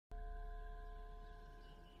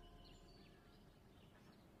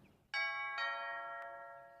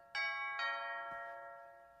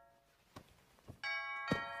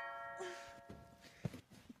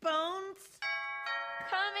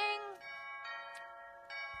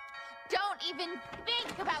Don't even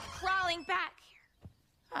think about crawling back here.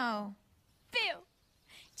 Oh. Boo!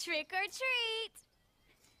 Trick or treat!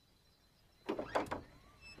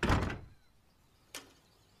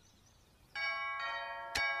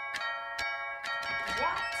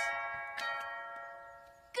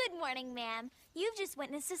 Good morning, ma'am. You've just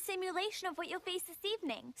witnessed a simulation of what you'll face this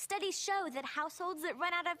evening. Studies show that households that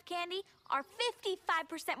run out of candy are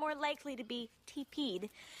 55% more likely to be TP'd.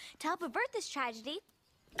 To help avert this tragedy,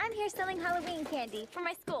 I'm here selling Halloween candy for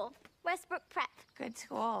my school, Westbrook Prep. Good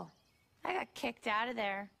school. I got kicked out of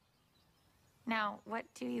there. Now, what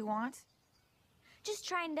do you want? Just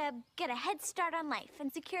trying to get a head start on life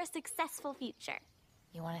and secure a successful future.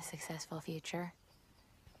 You want a successful future?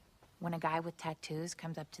 When a guy with tattoos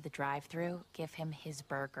comes up to the drive-thru, give him his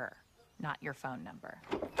burger, not your phone number.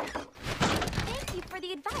 Thank you for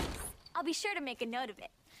the advice. I'll be sure to make a note of it.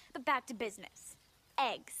 But back to business.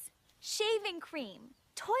 Eggs, shaving cream,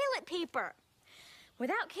 toilet paper.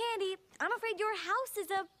 Without candy, I'm afraid your house is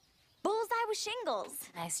a bullseye with shingles.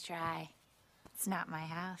 Nice try. It's not my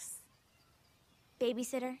house.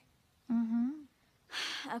 Babysitter? Mm-hmm.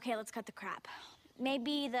 Okay, let's cut the crap.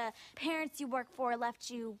 Maybe the parents you work for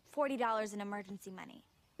left you $40 in emergency money.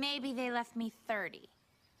 Maybe they left me 30.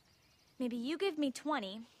 Maybe you give me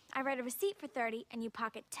 20, I write a receipt for 30, and you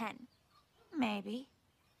pocket 10. Maybe.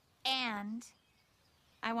 And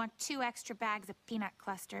I want 2 extra bags of peanut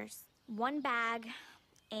clusters. 1 bag,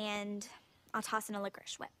 and I'll toss in a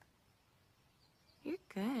licorice whip. You're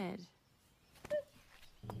good.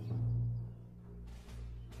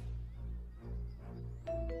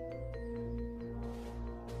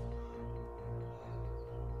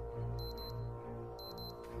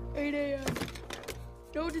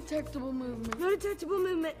 No detectable movement. No detectable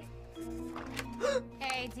movement.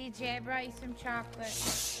 Hey, DJ, I brought you some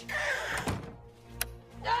chocolate.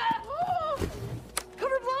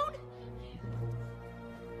 Cover blown?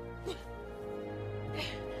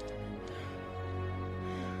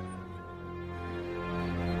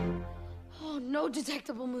 Oh, no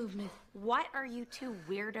detectable movement. What are you 2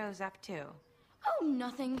 weirdos up to? Oh,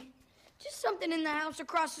 nothing. Just something in the house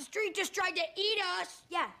across the street just tried to eat us.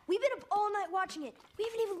 Yeah, we've been up all night watching it. We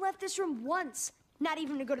haven't even left this room once. Not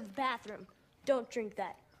even to go to the bathroom. Don't drink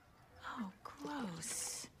that. Oh,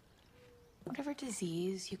 gross. Whatever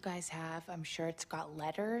disease you guys have, I'm sure it's got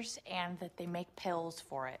letters and that they make pills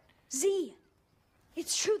for it. Z,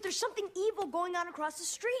 it's true. There's something evil going on across the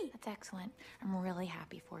street. That's excellent. I'm really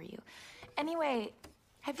happy for you. Anyway,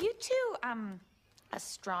 have you 2,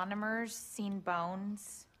 astronomers seen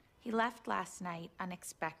Bones? He left last night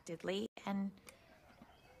unexpectedly, and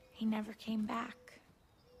he never came back.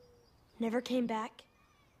 Never came back?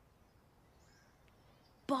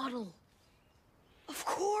 Bottle. Of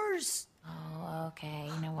course. Oh, okay.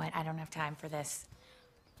 You know what? I don't have time for this.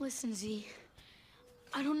 Listen, Z.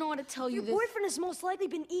 I don't know how to tell you Your this. boyfriend has most likely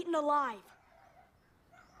been eaten alive.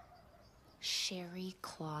 Sherry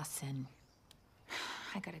Clausen.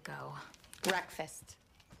 I gotta go. Breakfast.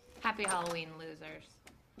 Happy Halloween, losers.